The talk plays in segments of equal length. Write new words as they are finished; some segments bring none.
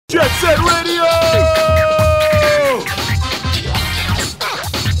Jet Set Radio!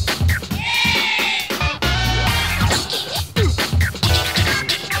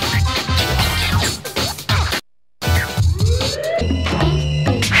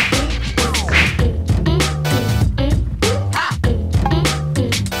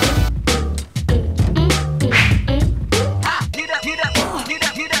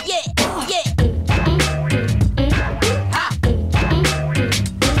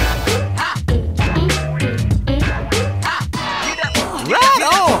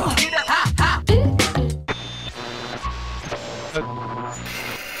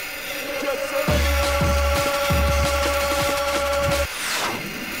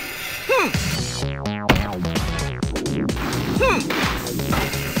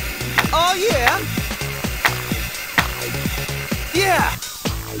 Oh yeah! Yeah!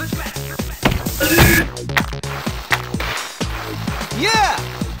 Yeah!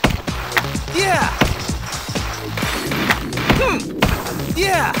 Yeah!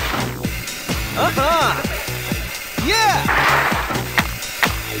 Yeah! Uh-huh! Yeah!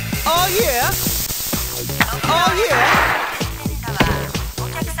 Oh yeah! Oh yeah!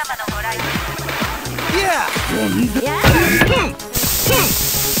 Yeah!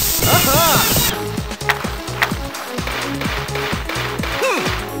 Uh-huh!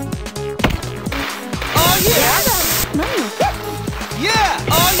 Oh yeah! Yeah!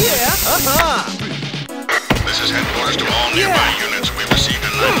 Oh yeah! Uh-huh! This is headquarters to all nearby units. We received a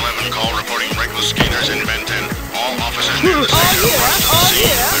 911 call reporting reckless skaters in Benten. All officers near the scene are rushed to the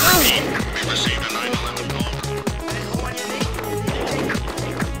scene. We repeat, we received a 911 call.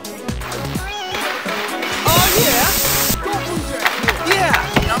 Oh yeah! Yeah!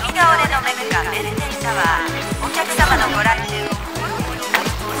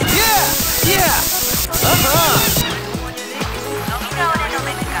 Yeah! Yeah! Uh-huh!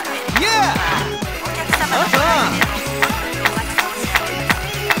 Yeah! Uh-huh!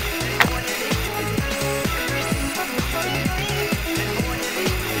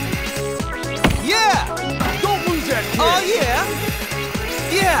 Yeah! Don't lose that kid! Oh yeah!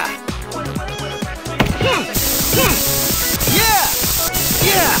 Yeah! Yeah!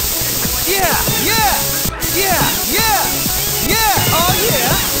 Yeah! Yeah! Yeah! Yeah! Yeah! Yeah! Oh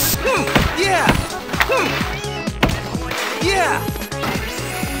yeah! Yeah! Yeah!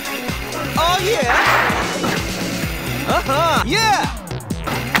 Oh yeah! Uh-huh! Yeah!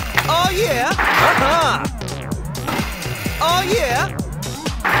 Oh yeah! Uh-huh! Oh yeah!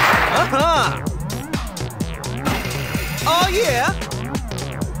 Uh-huh! Oh yeah!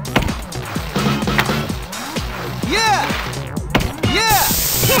 Yeah! Yeah!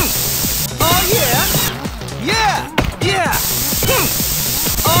 Oh yeah! Yeah! Yeah!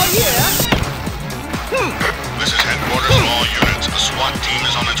 Oh yeah! This is headquarters to all units. A SWAT team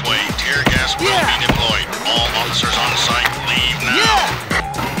is on its way. Tear gas will be deployed. All officers on site, leave now.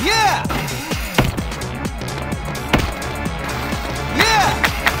 Yeah! Yeah! Yeah!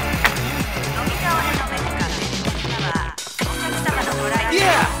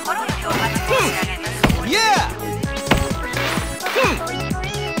 Yeah! Yeah!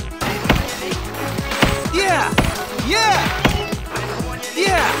 Yeah! Yeah!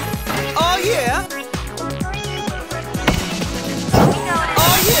 Yeah! Oh yeah!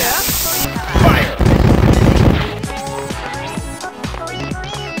 Oh yeah! Fire!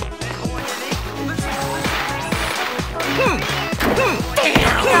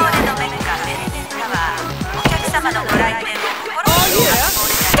 Oh yeah!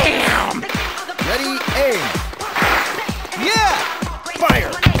 Ready, aim! Yeah!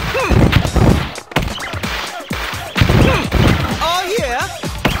 Fire! Oh yeah!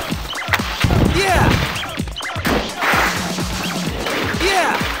 Yeah!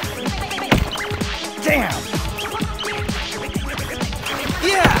 Yeah! Damn!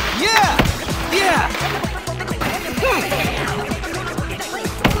 Yeah! Yeah! Yeah!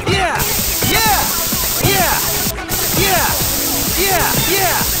 Yeah! Yeah! Yeah! Yeah! Yeah!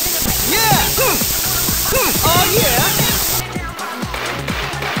 Yeah! Yeah! Oh yeah!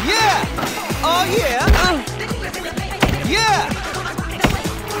 Yeah! Oh yeah! Yeah!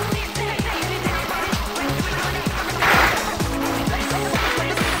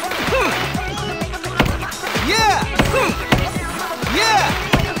 Yeah! Yeah!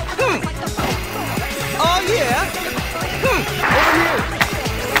 Oh yeah! Over here!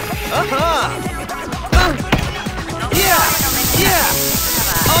 Uh-huh! Yeah! Yeah!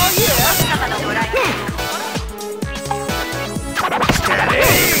 Oh yeah!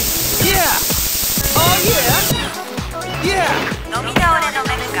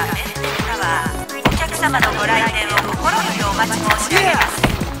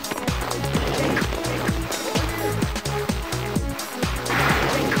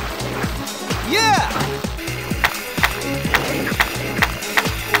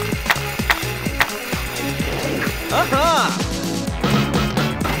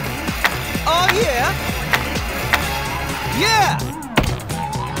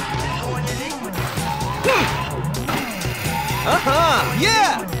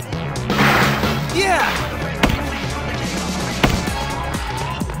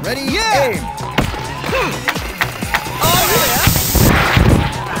 Ready, Yeah. aim. Oh yeah.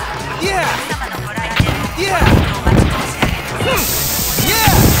 Yeah. Yeah.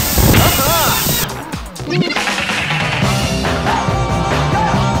 Yeah. Come on.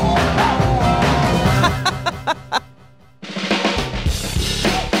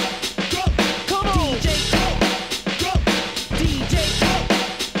 Come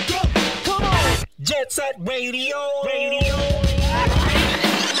on. Jet Set Radio.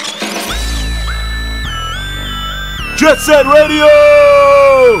 Jet Set Radio!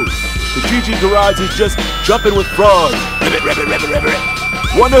 The GG Garage is just jumping with frogs.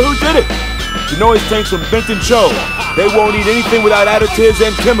 Wonder who did it? The noise tanks from Benten-cho. They won't eat anything without additives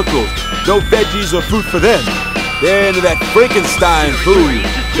and chemicals. No veggies or fruit for them. They're into that Frankenstein food.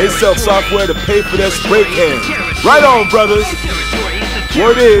 They sell software to pay for their spray cans. Right on, brothers.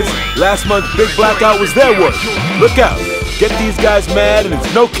 Word is, last month's big blackout was their work. Look out. Get these guys mad and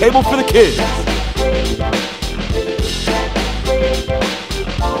it's no cable for the kids.